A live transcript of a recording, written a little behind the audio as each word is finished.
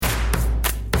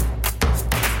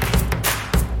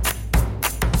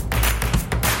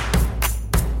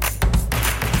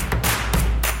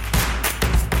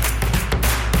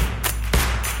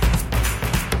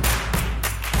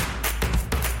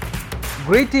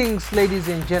Greetings, ladies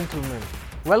and gentlemen.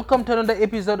 Welcome to another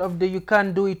episode of the You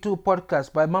Can Do It Too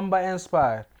podcast by Mamba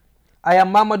Inspire. I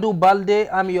am Mamadou Balde.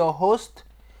 I'm your host.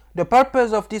 The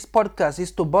purpose of this podcast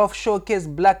is to both showcase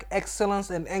black excellence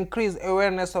and increase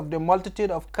awareness of the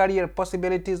multitude of career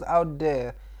possibilities out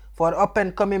there for up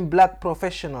and coming black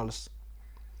professionals.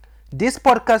 This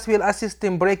podcast will assist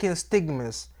in breaking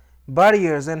stigmas,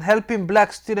 barriers, and helping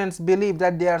black students believe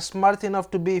that they are smart enough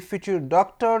to be future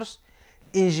doctors,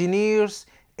 engineers,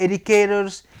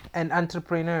 educators, and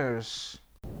entrepreneurs.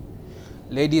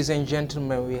 Ladies and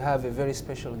gentlemen, we have a very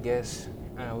special guest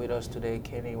with us today,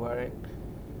 Kenny Warren.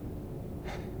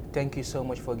 Thank you so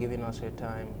much for giving us your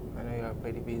time. I know you are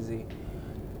pretty busy.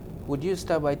 Would you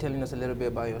start by telling us a little bit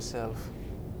about yourself?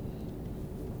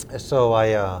 So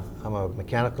I'm a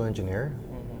mechanical engineer,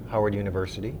 Howard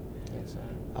University. Yes,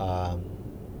 sir.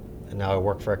 And now I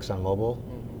work for ExxonMobil,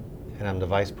 and I'm the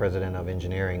vice president of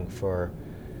engineering for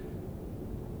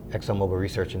ExxonMobil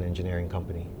Research and Engineering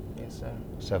Company. Yes, sir.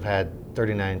 So I've had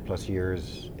 39 plus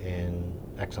years in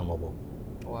ExxonMobil.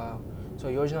 Wow. So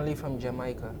you're originally from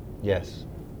Jamaica. Yes.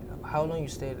 How long you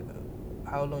stayed?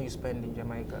 How long you spent in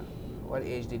Jamaica? What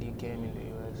age did you came in the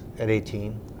U.S.? At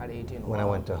 18, At 18. when I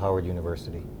went to Howard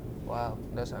University. Wow,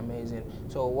 that's amazing.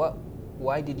 So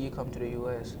why did you come to the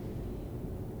U.S.?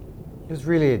 It was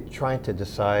really trying to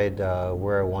decide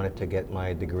where I wanted to get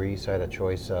my degree. So I had a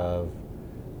choice of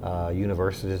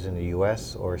universities in the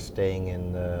U.S. or staying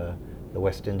in the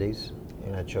West Indies.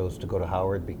 And I chose to go to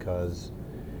Howard because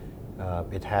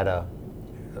it had a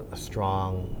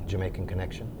strong Jamaican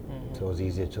connection. So it was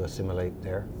easier to assimilate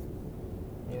there.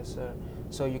 Yes, sir.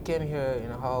 So you came here in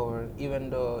Howard, even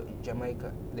though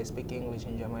Jamaica, they speak English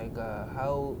in Jamaica.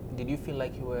 How did you feel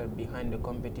like you were behind the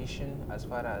competition as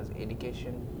far as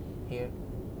education here?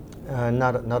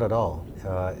 Not at all.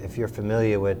 If you're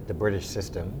familiar with the British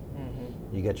system,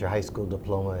 you get your high school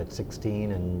diploma at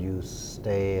 16 and you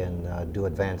stay and do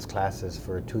advanced classes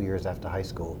for 2 years after high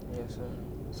school. Yes, sir.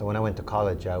 So when I went to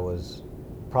college, I was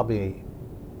probably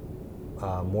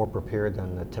more prepared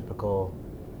than a typical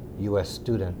U.S.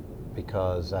 student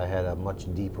because I had a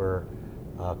much deeper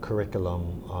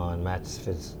curriculum on maths,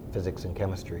 physics, and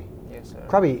chemistry. Yes, sir.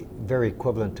 Probably very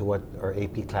equivalent to what our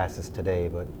AP classes today,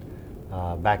 but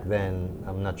back then,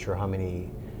 I'm not sure how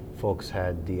many folks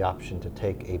had the option to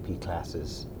take AP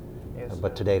classes. Yes,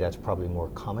 But sir. today, that's probably more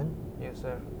common. Yes,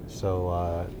 sir.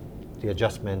 So the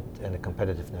adjustment and the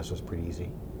competitiveness was pretty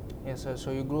easy. Yes, sir. So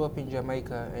you grew up in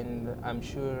Jamaica, and I'm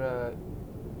sure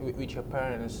with your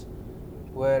parents,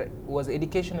 was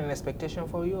education an expectation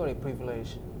for you or a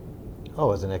privilege? Oh, it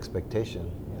was an expectation.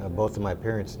 Both of my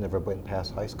parents never went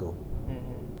past high school.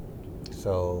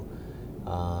 So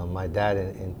my dad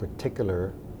in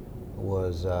particular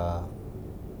was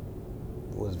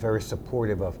very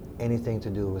supportive of anything to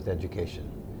do with education.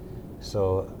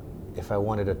 So if I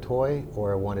wanted a toy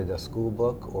or I wanted a school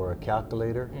book or a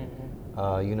calculator,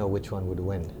 you know which one would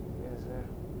win. Yes, sir.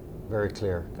 Very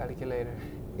clear. Calculator.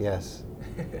 Yes.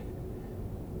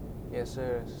 Yes,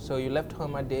 sir. So you left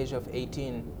home at the age of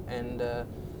 18, and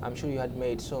I'm sure you had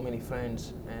made so many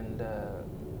friends, and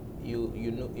you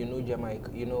knew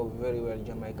Jamaica. You know very well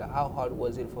Jamaica. How hard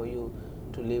was it for you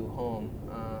to leave home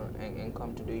and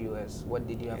come to the U.S.? What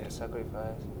did you have to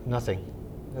sacrifice? Nothing.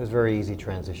 It was a very easy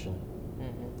transition.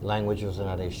 Language was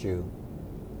not an issue.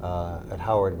 At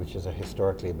Howard, which is a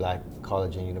historically black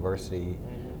college and university,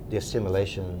 the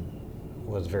assimilation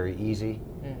was very easy.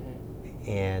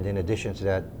 And in addition to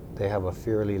that, they have a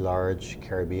fairly large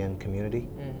Caribbean community.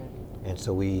 And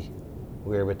so we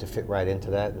were able to fit right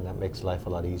into that, and that makes life a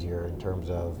lot easier in terms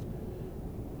of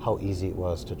how easy it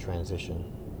was to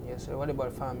transition. Yes, sir. What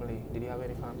about family? Did you have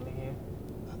any family here?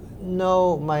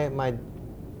 No, my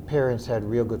parents had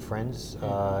real good friends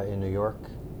in New York.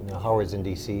 You know, Howard's in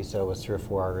D.C., so it was 3 or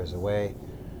 4 hours away.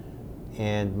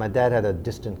 And my dad had a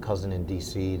distant cousin in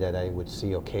D.C. that I would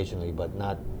see occasionally, but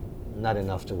not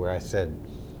enough to where I said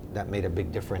that made a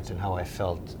big difference in how I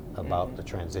felt about the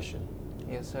transition.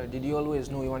 Yes, sir. Did you always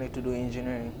know you wanted to do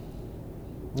engineering?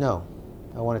 No,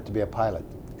 I wanted to be a pilot.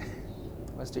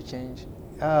 What's the change?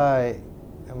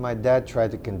 My dad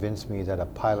tried to convince me that a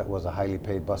pilot was a highly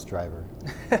paid bus driver.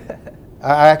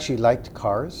 I actually liked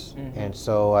cars, and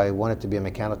so I wanted to be a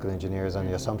mechanical engineer on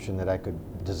the assumption that I could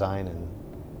design and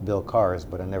build cars,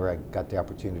 but I never got the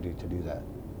opportunity to do that.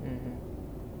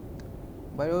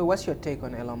 By the way, what's your take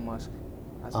on Elon Musk?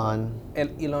 On?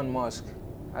 Elon Musk,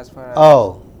 as far as...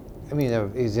 Oh, I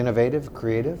mean, he's innovative,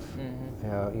 creative,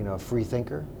 you know, a free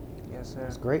thinker. Yes, sir.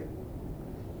 It's great.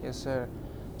 Yes, sir.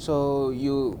 So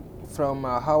you, from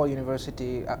Howard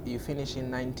University, you finished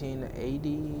in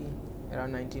 1980,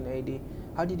 around 1980.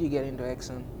 How did you get into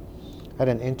Exxon? had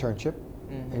an internship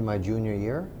in my junior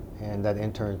year, and that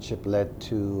internship led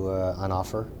to an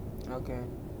offer. Okay.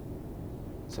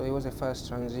 So it was a first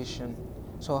transition.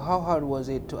 So how hard was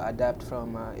it to adapt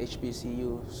from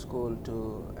HBCU school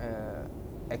to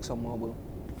ExxonMobil?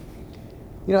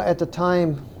 You know, at the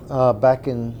time, back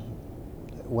in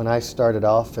when I started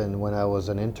off and when I was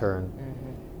an intern,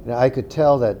 you know, I could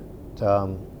tell that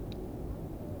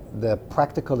the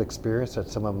practical experience that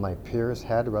some of my peers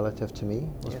had relative to me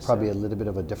was Yes, probably sir. a little bit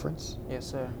of a difference. Yes,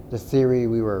 sir. The theory,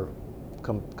 we were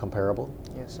comparable.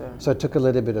 Yes, sir. So it took a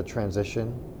little bit of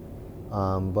transition,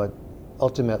 but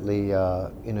ultimately,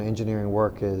 you know, engineering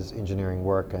work is engineering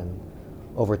work, and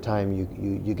over time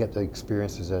you get the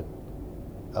experiences that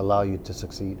allow you to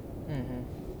succeed.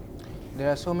 There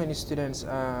are so many students,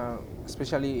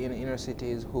 especially in inner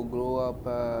cities, who grow up,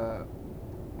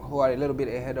 who are a little bit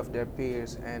ahead of their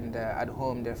peers, and at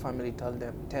home their family tell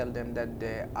them that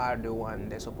they are the one.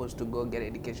 They're supposed to go get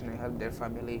education and help their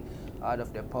family out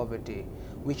of their poverty,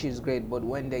 which is great. But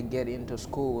when they get into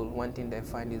school, one thing they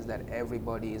find is that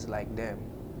everybody is like them,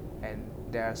 and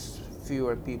there's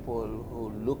fewer people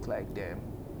who look like them,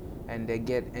 and they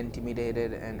get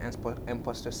intimidated and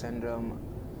imposter syndrome.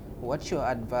 What's your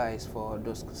advice for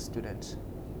those students?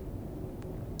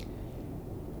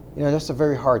 You know, that's a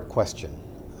very hard question.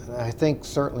 I think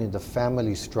certainly the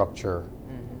family structure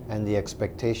and the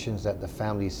expectations that the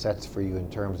family sets for you in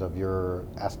terms of your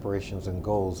aspirations and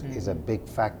goals is a big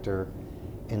factor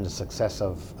in the success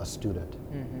of a student.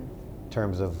 In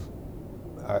terms of,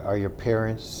 are your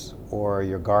parents or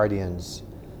your guardians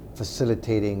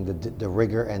facilitating the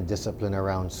rigor and discipline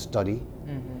around study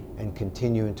and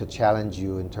continuing to challenge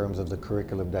you in terms of the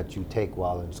curriculum that you take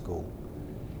while in school?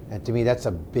 And to me, that's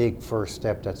a big first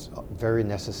step that's very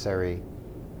necessary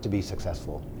to be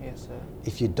successful. Yes, sir.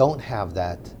 If you don't have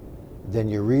that, then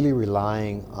you're really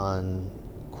relying on,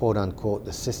 quote unquote,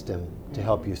 the system to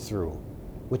help you through,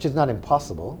 which is not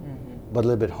impossible, but a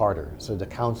little bit harder. So the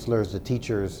counselors, the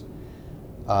teachers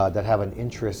that have an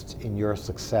interest in your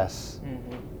success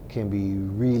can be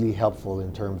really helpful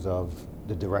in terms of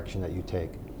the direction that you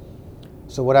take.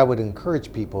 So what I would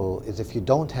encourage people is, if you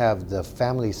don't have the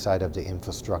family side of the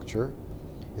infrastructure,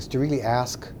 is to really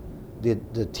ask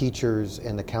the teachers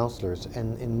and the counselors.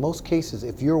 And in most cases,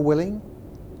 if you're willing,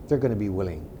 they're going to be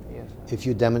willing. Yes, sir. If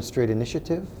you demonstrate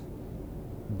initiative,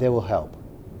 they will help.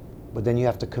 But then you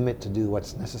have to commit to do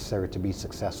what's necessary to be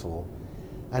successful.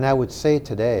 And I would say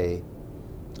today,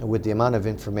 with the amount of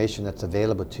information that's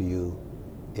available to you,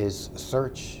 is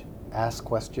search, ask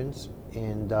questions,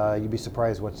 and you'd be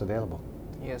surprised what's available.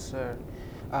 Yes, sir.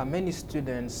 Many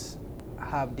students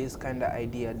have this kind of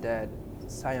idea that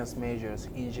science majors,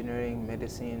 engineering,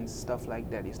 medicine, stuff like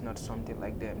that is not something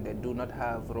like them. They do not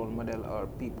have role model or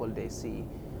people they see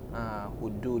who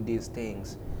do these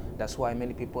things. That's why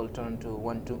many people turn to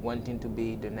wanting to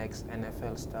be the next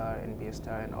NFL star, NBA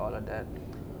star, and all of that.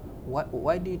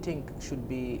 Why do you think should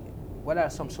be? What are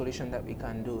some solutions that we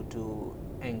can do to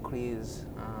increase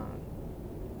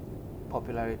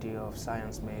popularity of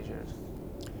science majors?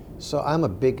 So I'm a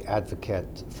big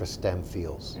advocate for STEM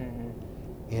fields.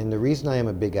 And the reason I am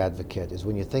a big advocate is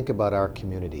when you think about our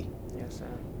community, Yes, sir.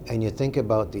 and you think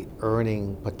about the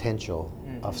earning potential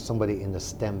of somebody in the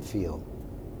STEM field.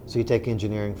 So you take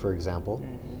engineering, for example.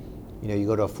 You know, you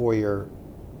go to a 4-year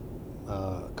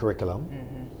curriculum,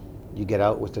 you get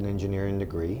out with an engineering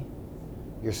degree.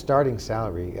 Your starting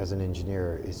salary as an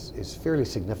engineer is fairly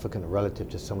significant relative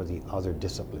to some of the other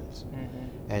disciplines.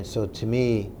 And so to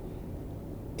me,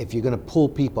 if you're going to pull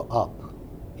people up,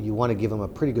 you want to give them a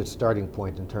pretty good starting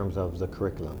point in terms of the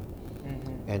curriculum.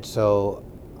 And so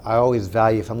I always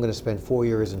value, if I'm going to spend 4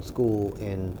 years in school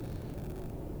in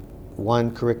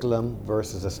one curriculum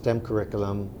versus a STEM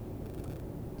curriculum,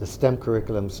 the STEM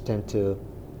curriculums tend to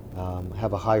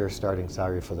have a higher starting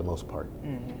salary for the most part.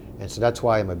 And so that's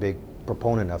why I'm a big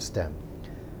proponent of STEM.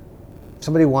 If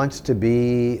somebody wants to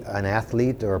be an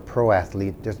athlete or a pro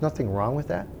athlete, there's nothing wrong with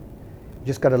that. You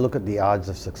just got to look at the odds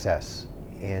of success.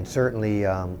 And certainly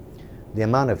the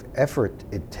amount of effort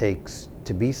it takes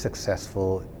to be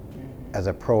successful as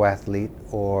a pro athlete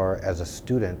or as a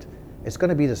student, it's going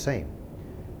to be the same.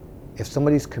 If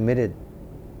somebody's committed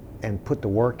and put the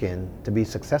work in to be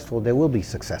successful, they will be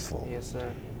successful. Yes,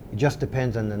 sir. It just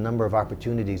depends on the number of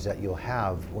opportunities that you'll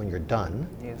have when you're done.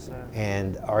 Yes, sir.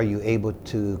 And are you able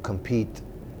to compete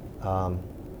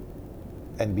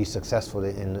and be successful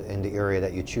in the area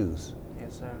that you choose?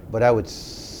 Yes, sir. But I would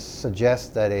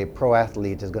suggest that a pro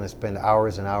athlete is going to spend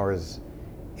hours and hours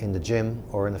in the gym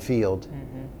or in the field,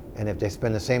 and if they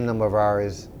spend the same number of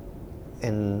hours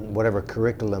in whatever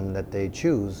curriculum that they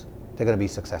choose, they're going to be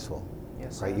successful.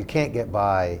 Yes, right? sir. You can't get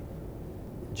by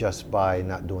just by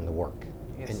not doing the work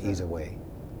Yes, and sir. ease away.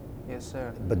 Yes,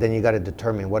 sir. But then you got to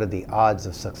determine what are the odds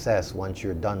of success once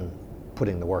you're done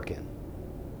putting the work in.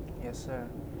 Yes, sir.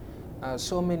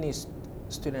 So many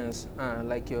students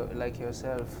like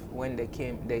yourself, when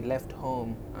they left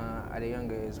home at a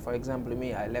younger age. For example,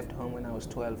 me, I left home when I was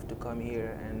 12 to come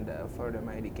here and further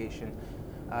my education.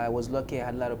 I was lucky; I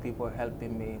had a lot of people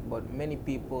helping me. But many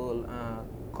people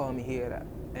come here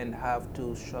and have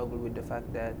to struggle with the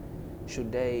fact that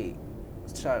should they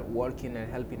start working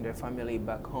and helping their family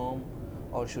back home,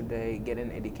 or should they get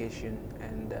an education,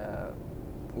 and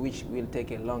which will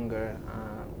take a longer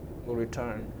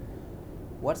return.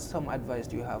 What's some advice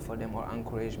do you have for them, or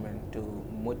encouragement to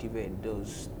motivate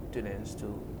those students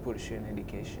to pursue an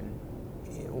education?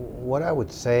 What I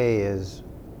would say is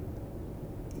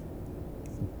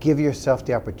give yourself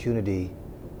the opportunity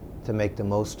to make the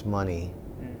most money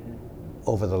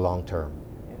over the long term.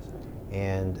 Yes, sir.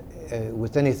 And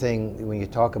with anything, when you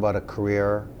talk about a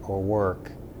career or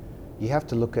work, you have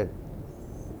to look at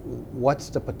what's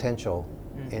the potential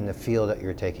in the field that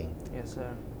you're taking. Yes,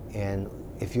 sir. And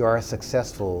if you are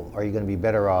successful, are you going to be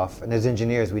better off? And as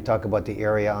engineers, we talk about the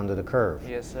area under the curve,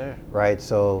 Yes, sir. right?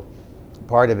 So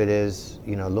part of it is,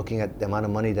 you know, looking at the amount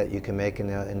of money that you can make in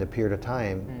the period of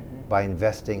time by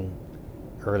investing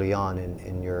early on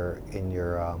in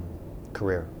your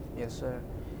career. Yes, sir.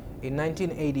 In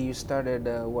 1980, you started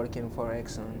working for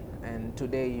Exxon, and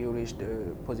today you reached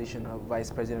the position of Vice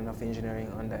President of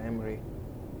Engineering under Emory,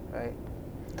 right?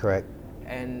 Correct.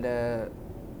 And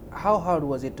how hard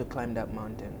was it to climb that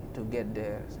mountain to get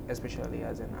there, especially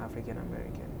as an African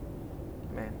American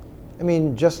man? I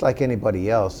mean, just like anybody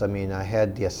else, I mean, I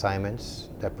had the assignments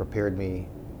that prepared me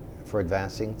for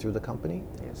advancing through the company.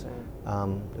 Yes,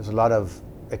 sir. There's a lot of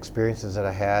experiences that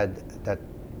I had that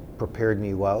prepared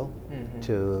me well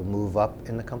to move up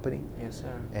in the company. Yes,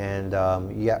 sir. And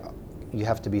yeah, you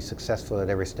have to be successful at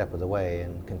every step of the way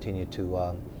and continue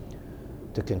to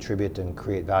contribute and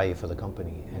create value for the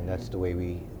company. And that's the way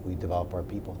we develop our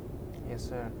people. Yes,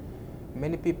 sir.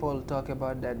 Many people talk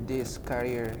about that this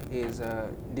career is,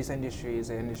 this industry is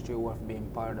an industry worth being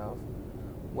part of.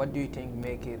 What do you think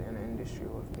make it an industry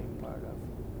worth being part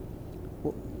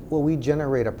of? Well, we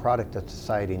generate a product that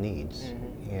society needs.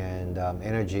 And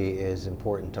energy is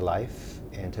important to life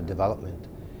and to development.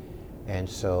 And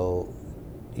so,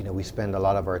 you know, we spend a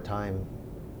lot of our time,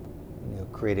 you know,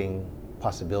 creating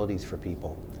possibilities for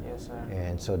people. Yes, sir.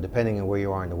 And so depending on where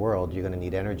you are in the world, you're going to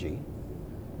need energy.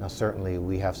 Now certainly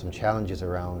we have some challenges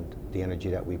around the energy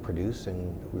that we produce,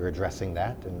 and we're addressing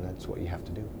that, and that's what you have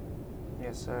to do.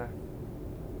 Yes, sir.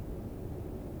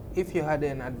 If you had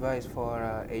an advice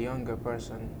for a younger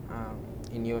person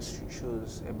in your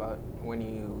shoes about when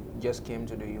you just came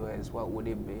to the U.S., what would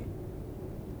it be?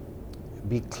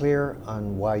 Be clear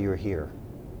on why you're here.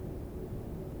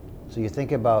 So you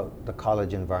think about the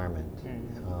college environment.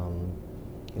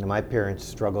 You know, my parents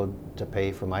struggled to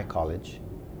pay for my college,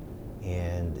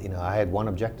 and you know, I had one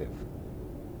objective.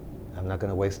 I'm not going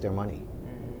to waste their money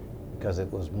because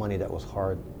it was money that was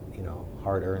hard, you know,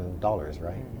 hard-earned dollars,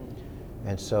 right?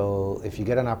 And so, if you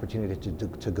get an opportunity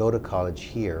to go to college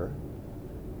here,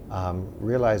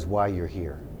 realize why you're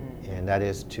here, and that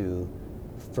is to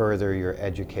further your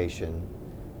education,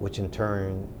 which in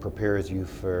turn prepares you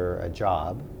for a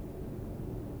job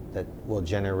that will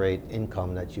generate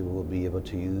income that you will be able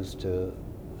to use to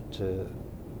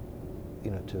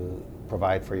you know, to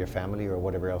provide for your family or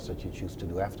whatever else that you choose to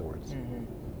do afterwards.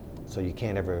 So you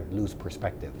can't ever lose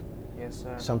perspective. Yes,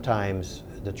 sir. Sometimes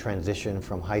the transition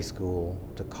from high school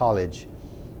to college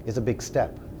is a big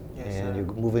step. Yes, and sir.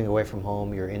 you're moving away from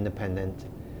home, you're independent,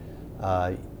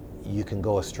 you can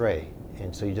go astray.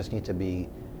 And so you just need to be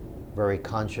very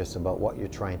conscious about what you're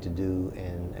trying to do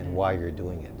and why you're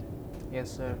doing it. Yes,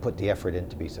 sir. Put the effort in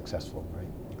to be successful, right?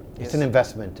 Yes, It's an sir.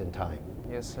 investment in time.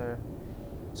 Yes, sir.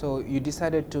 So you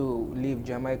decided to leave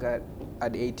Jamaica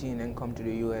at 18 and come to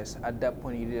the U.S. At that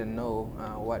point, you didn't know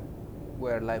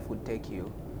where life would take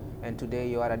you. And today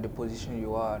you are at the position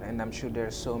you are, and I'm sure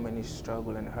there's so many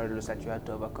struggles and hurdles that you had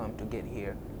to overcome to get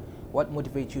here. What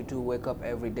motivates you to wake up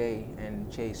every day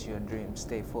and chase your dreams,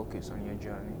 stay focused on your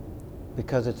journey?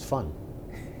 Because it's fun.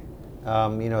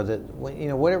 You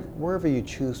know, wherever you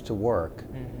choose to work,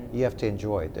 you have to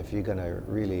enjoy it if you're going to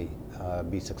really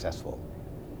be successful.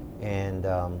 And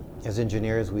as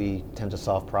engineers, we tend to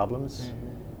solve problems.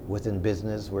 Within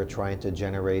business, we're trying to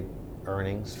generate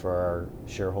earnings for our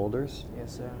shareholders.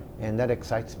 Yes, sir. And that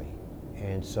excites me.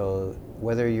 And so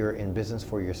whether you're in business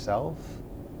for yourself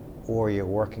or you're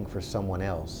working for someone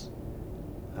else,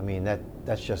 I mean,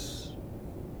 that's just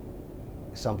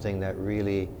something that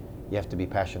really you have to be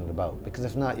passionate about, because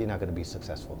if not, you're not going to be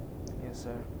successful. Yes,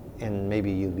 sir. And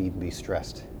maybe you'll even be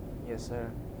stressed. Yes,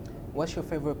 sir. What's your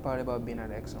favorite part about being at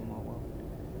ExxonMobil?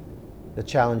 The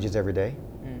challenges every day,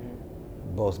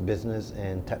 Mm-hmm. both business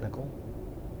and technical,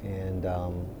 and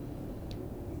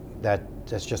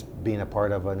that's just being a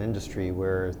part of an industry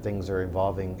where things are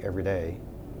evolving every day,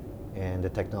 and the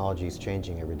technology is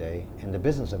changing every day, and the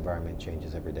business environment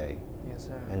changes every day. Yes,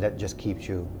 sir. And that just keeps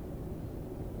you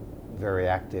very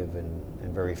active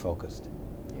and very focused.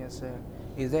 Yes, sir.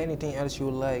 Is there anything else you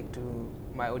would like to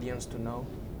my audience to know?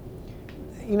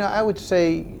 You know, I would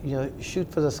say, you know,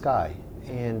 shoot for the sky.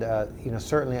 And, you know,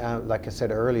 certainly, like I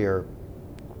said earlier,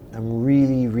 I'm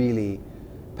really, really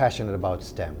passionate about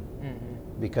STEM.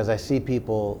 Mm-hmm. Because I see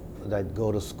people that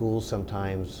go to school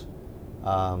sometimes,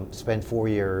 spend 4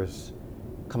 years,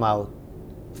 come out,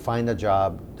 find a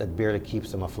job that barely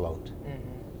keeps them afloat.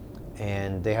 Mm-hmm.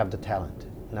 And they have the talent.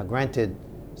 Now, granted,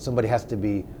 somebody has to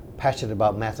be passionate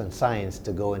about math and science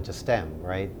to go into STEM,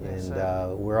 right? Yes, and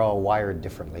sir. we're all wired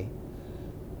differently.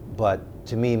 But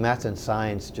to me, math and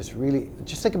science just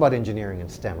think about engineering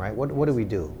and STEM, right? What do we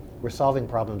do? We're solving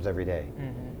problems every day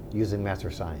using math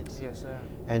or science. Yes, sir.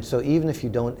 And so even if you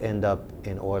don't end up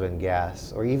in oil and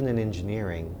gas or even in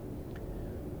engineering,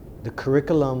 the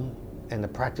curriculum and the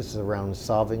practices around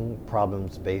solving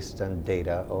problems based on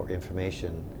data or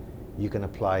information, you can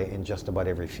apply in just about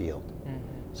every field.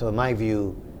 So in my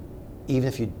view, even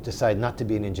if you decide not to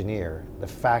be an engineer, the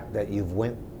fact that you've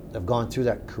gone through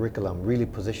that curriculum really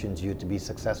positions you to be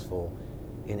successful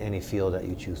in any field that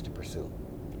you choose to pursue.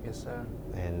 Yes, sir.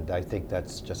 And I think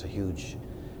that's just a huge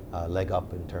leg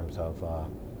up in terms of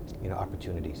you know,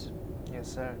 opportunities.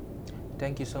 Yes, sir.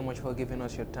 Thank you so much for giving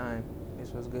us your time.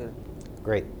 This was good.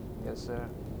 Great. Yes, sir.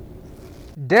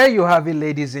 There you have it,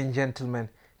 ladies and gentlemen.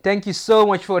 Thank you so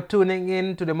much for tuning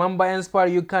in to the Mamba Inspire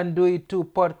You Can Do It Too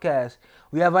podcast.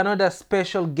 We have another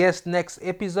special guest next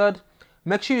episode.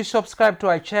 Make sure you subscribe to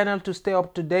our channel to stay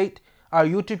up to date. Our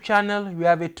YouTube channel, we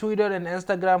have a Twitter and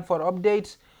Instagram for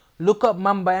updates. Look up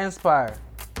Mamba Inspire.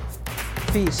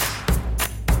 Peace.